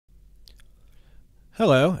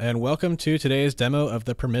Hello, and welcome to today's demo of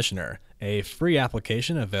the Permissioner, a free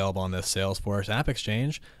application available on the Salesforce App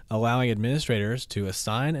Exchange, allowing administrators to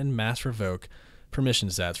assign and mass revoke permission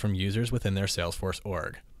sets from users within their Salesforce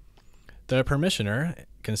org. The Permissioner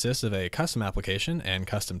consists of a custom application and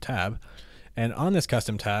custom tab, and on this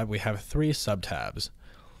custom tab we have three subtabs.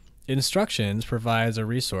 Instructions provides a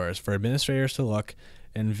resource for administrators to look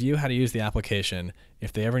and view how to use the application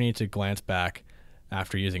if they ever need to glance back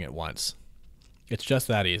after using it once. It's just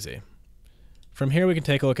that easy. From here we can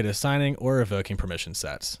take a look at assigning or revoking permission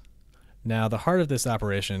sets. Now the heart of this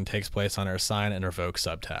operation takes place on our assign and revoke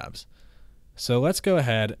subtabs. So let's go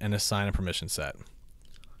ahead and assign a permission set.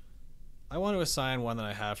 I want to assign one that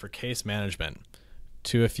I have for case management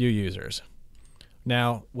to a few users.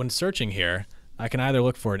 Now when searching here, I can either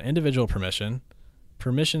look for an individual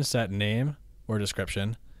permission set name or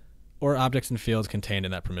description, or objects and fields contained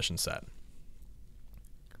in that permission set.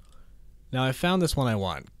 Now I've found this one I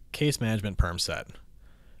want, case management perm set.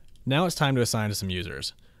 Now it's time to assign to some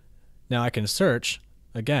users. Now I can search,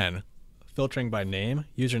 again, filtering by name,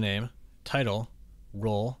 username, title,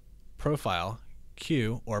 role, profile,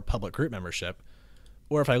 queue, or public group membership,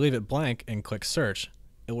 or if I leave it blank and click search,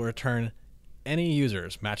 it will return any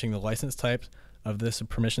users matching the license type of this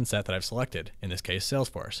permission set that I've selected, in this case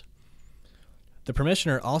Salesforce. The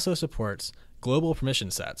Permissioner also supports global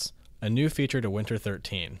permission sets, a new feature to Winter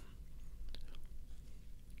 13.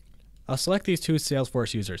 I'll select these two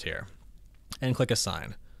Salesforce users here and click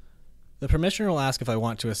Assign. The Permissioner will ask if I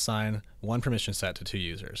want to assign one permission set to two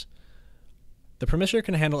users. The Permissioner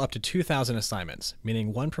can handle up to 2,000 assignments,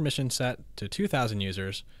 meaning one permission set to 2,000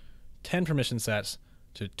 users, 10 permission sets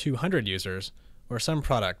to 200 users, or some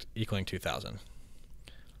product equaling 2,000.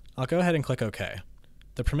 I'll go ahead and click OK.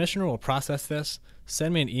 The Permissioner will process this,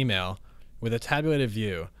 send me an email with a tabulated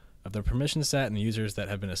view of the permission set and the users that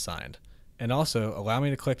have been assigned, and also allow me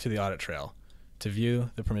to click to the audit trail to view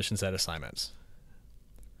the permission set assignments.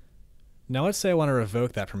 Now let's say I want to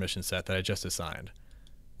revoke that permission set that I just assigned.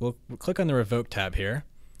 We'll click on the Revoke tab here,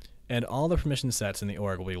 and all the permission sets in the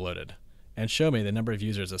org will be loaded and show me the number of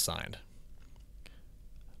users assigned.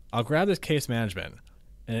 I'll grab this case management,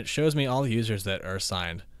 and it shows me all the users that are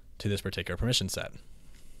assigned to this particular permission set.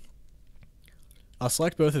 I'll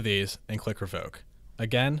select both of these and click Revoke.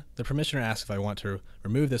 Again, the Permissioner asks if I want to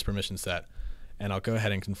remove this permission set, and I'll go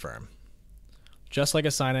ahead and confirm. Just like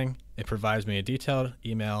assigning, it provides me a detailed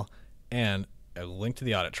email and a link to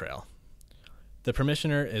the audit trail. The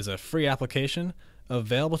Permissioner is a free application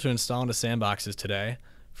available to install into sandboxes today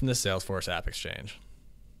from the Salesforce App Exchange.